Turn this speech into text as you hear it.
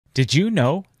Did you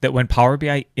know that when Power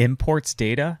BI imports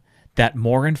data, that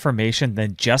more information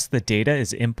than just the data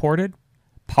is imported?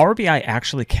 Power BI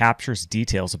actually captures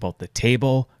details about the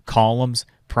table, columns,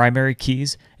 primary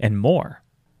keys, and more.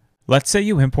 Let's say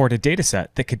you import a dataset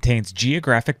that contains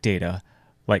geographic data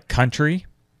like country,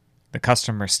 the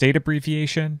customer state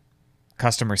abbreviation,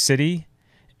 customer city,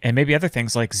 and maybe other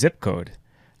things like zip code.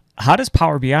 How does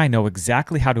Power BI know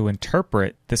exactly how to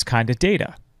interpret this kind of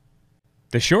data?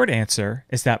 The short answer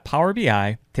is that Power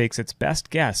BI takes its best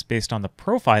guess based on the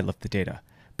profile of the data,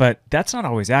 but that's not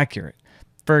always accurate.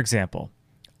 For example,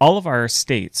 all of our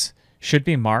states should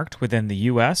be marked within the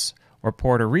US or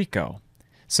Puerto Rico,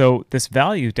 so this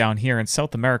value down here in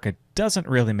South America doesn't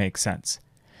really make sense.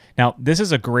 Now, this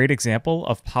is a great example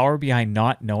of Power BI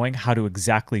not knowing how to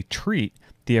exactly treat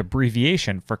the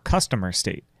abbreviation for customer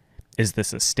state. Is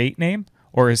this a state name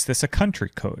or is this a country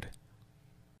code?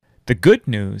 The good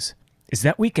news is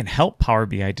that we can help Power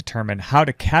BI determine how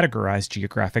to categorize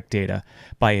geographic data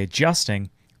by adjusting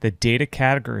the data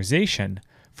categorization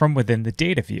from within the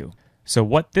data view. So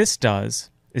what this does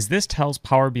is this tells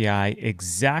Power BI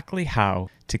exactly how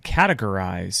to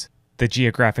categorize the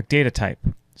geographic data type.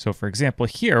 So for example,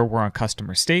 here we're on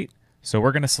customer state, so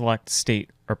we're going to select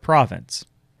state or province.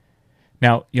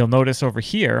 Now you'll notice over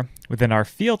here within our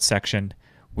field section,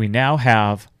 we now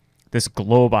have this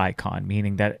globe icon,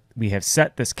 meaning that we have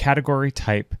set this category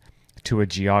type to a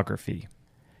geography.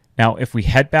 Now, if we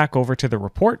head back over to the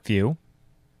report view,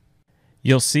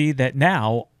 you'll see that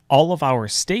now all of our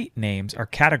state names are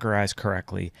categorized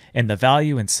correctly and the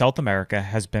value in South America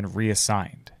has been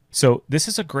reassigned. So this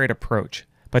is a great approach,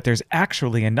 but there's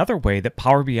actually another way that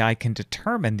Power BI can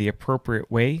determine the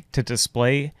appropriate way to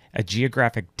display a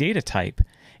geographic data type,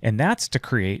 and that's to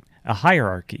create a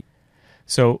hierarchy.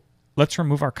 So let's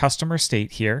remove our customer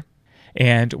state here,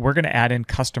 and we're going to add in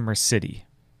customer city.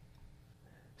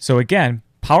 So again,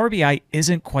 Power BI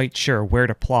isn't quite sure where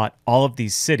to plot all of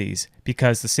these cities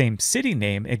because the same city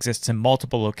name exists in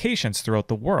multiple locations throughout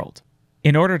the world.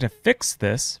 In order to fix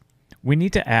this, we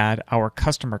need to add our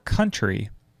customer country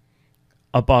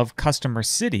above customer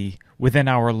city within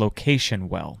our location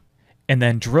well, and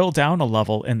then drill down a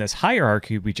level in this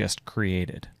hierarchy we just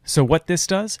created. So what this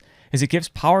does is it gives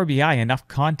Power BI enough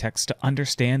context to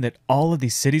understand that all of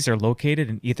these cities are located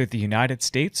in either the United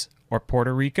States or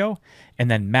Puerto Rico, and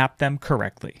then map them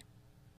correctly.